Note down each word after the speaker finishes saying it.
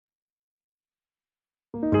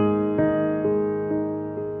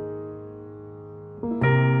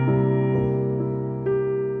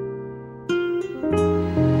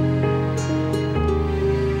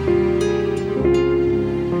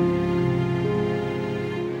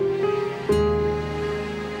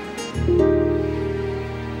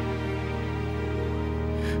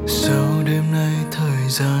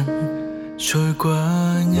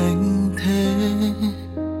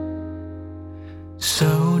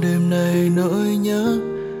nỗi nhớ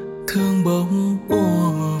thương bỗng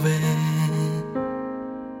ùa về.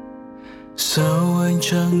 Sao anh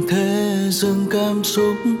chẳng thể dừng cảm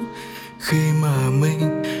xúc khi mà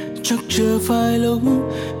mình chắc chưa phải lúc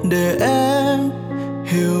để em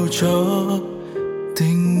hiểu cho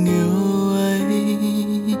tình yêu ấy.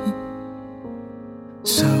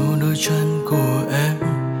 Sao đôi chân của em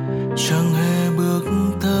chẳng hề bước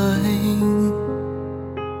tới,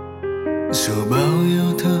 dù bao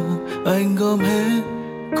yêu thương anh gom hết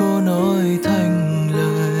cô nói thành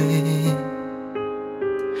lời.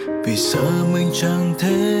 Vì sợ mình chẳng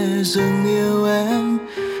thể dừng yêu em,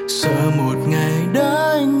 sợ một ngày đã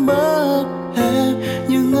anh mất hết.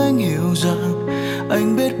 Nhưng anh hiểu rằng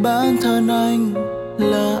anh biết bản thân anh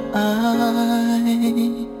là ai.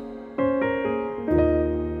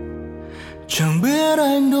 Chẳng biết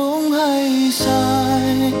anh đúng hay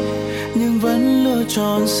sai, nhưng vẫn lựa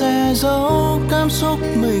chọn che giấu cảm xúc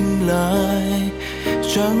mình lại.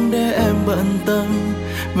 Chẳng để em bận tâm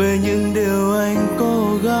về những điều anh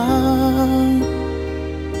cố gắng,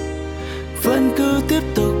 vẫn cứ tiếp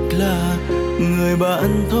tục là người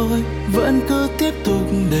bạn thôi, vẫn cứ tiếp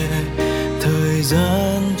tục để thời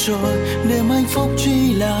gian trôi. Niềm hạnh phúc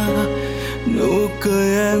chỉ là nụ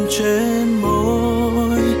cười em trên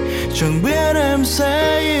môi. Chẳng biết em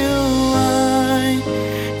sẽ yêu ai,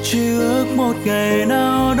 chỉ ước một ngày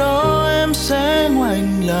nào đó em sẽ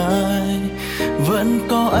ngoảnh lại. Vẫn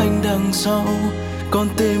có anh đằng sau, con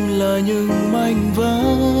tim là những mảnh vỡ.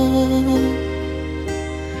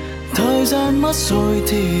 Thời gian mất rồi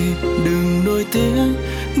thì đừng nuối tiếc,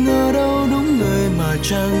 ngờ đâu đúng người mà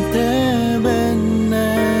chẳng thể bên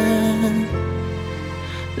em.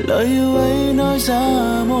 Lời yêu ấy nói ra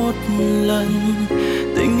một lần,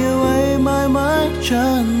 tình yêu ấy mãi mãi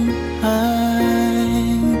chân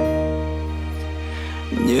thành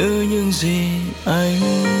như những gì anh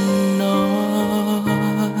nói.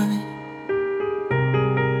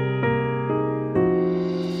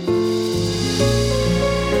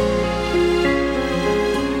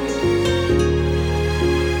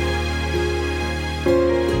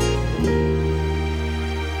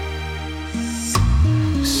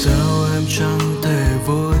 Sao em chẳng thể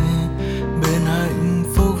vui bên hạnh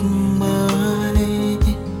phúc mới,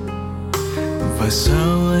 và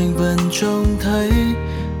sao anh vẫn trông thấy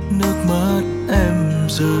nước mắt em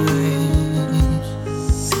rơi.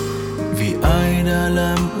 Vì ai đã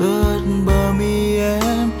làm ướt bờ mi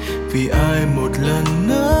em, vì ai một lần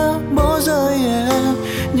nữa bỏ rơi em.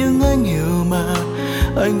 Nhưng anh hiểu mà,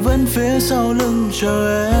 anh vẫn phía sau lưng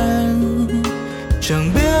chờ em.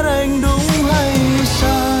 Chẳng biết anh đúng hay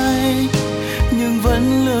sai, nhưng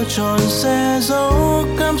vẫn lựa chọn che giấu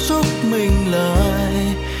cảm xúc mình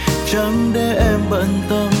lại. Chẳng để em bận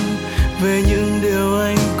tâm về những điều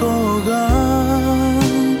anh cố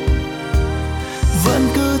gắng, vẫn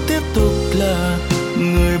cứ tiếp tục là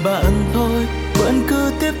người bạn thôi, vẫn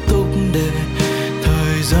cứ tiếp tục để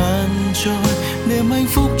thời gian trôi. Niềm hạnh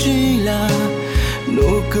phúc chỉ là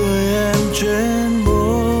nụ cười em trên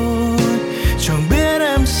môi. Chẳng biết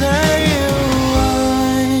em sẽ yêu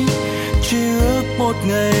ai, chỉ ước một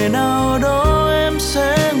ngày nào đó em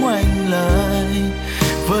sẽ ngoảnh lại.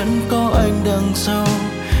 Vẫn có anh đằng sau,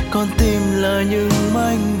 con tim là những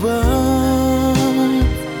mảnh vỡ.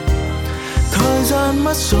 Thời gian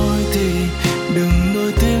mất rồi thì đừng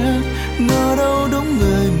nuối tiếc, ngờ đâu đúng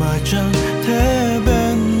người mà chẳng thể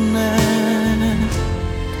bên em.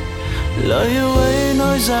 Lời yêu ấy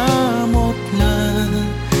nói ra một lần,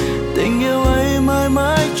 tình yêu ấy mãi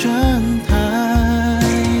mãi chân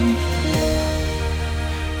thành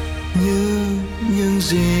như những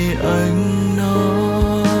gì anh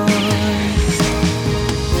nói.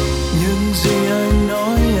 Những gì anh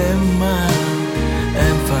nói em mà,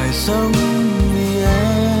 em phải sống vì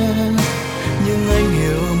em. Nhưng anh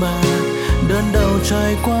hiểu mà, đớn đau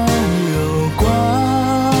trải qua nhiều quá.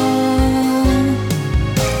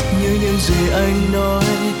 Như những gì anh nói,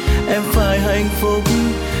 em phải hạnh phúc.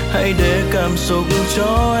 Hãy để cảm xúc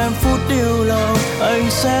cho em phút yêu lòng. Anh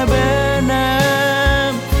sẽ bên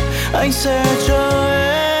em, anh sẽ chờ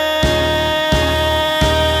em.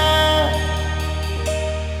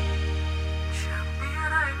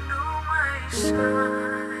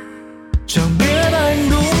 Chẳng biết anh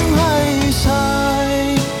đúng hay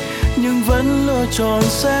sai, nhưng vẫn lựa chọn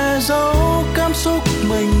che giấu cảm xúc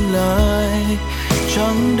mình lại.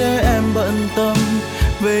 Chẳng để em bận tâm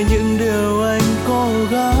về những điều anh cố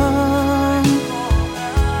gắng,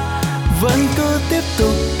 vẫn cứ tiếp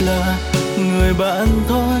tục là người bạn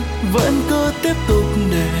thôi, vẫn cứ tiếp tục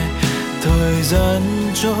để thời gian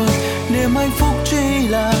trôi. Niềm hạnh phúc chỉ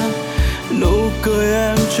là nụ cười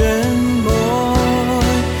em trên môi.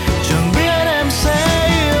 Chẳng biết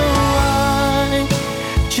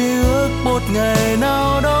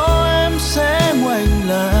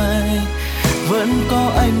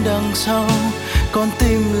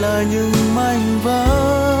là những mảnh vỡ.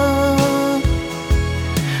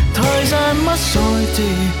 Thời gian mất rồi thì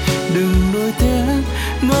đừng nuối tiếc,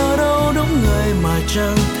 ngờ đâu đúng người mà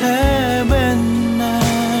chẳng thể bên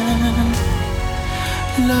em.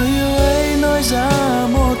 Lời yêu ấy nói ra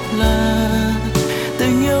một lần,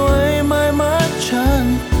 tình yêu ấy mãi mất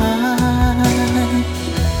chân thành.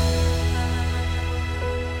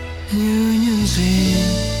 Như những gì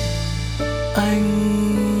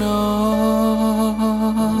anh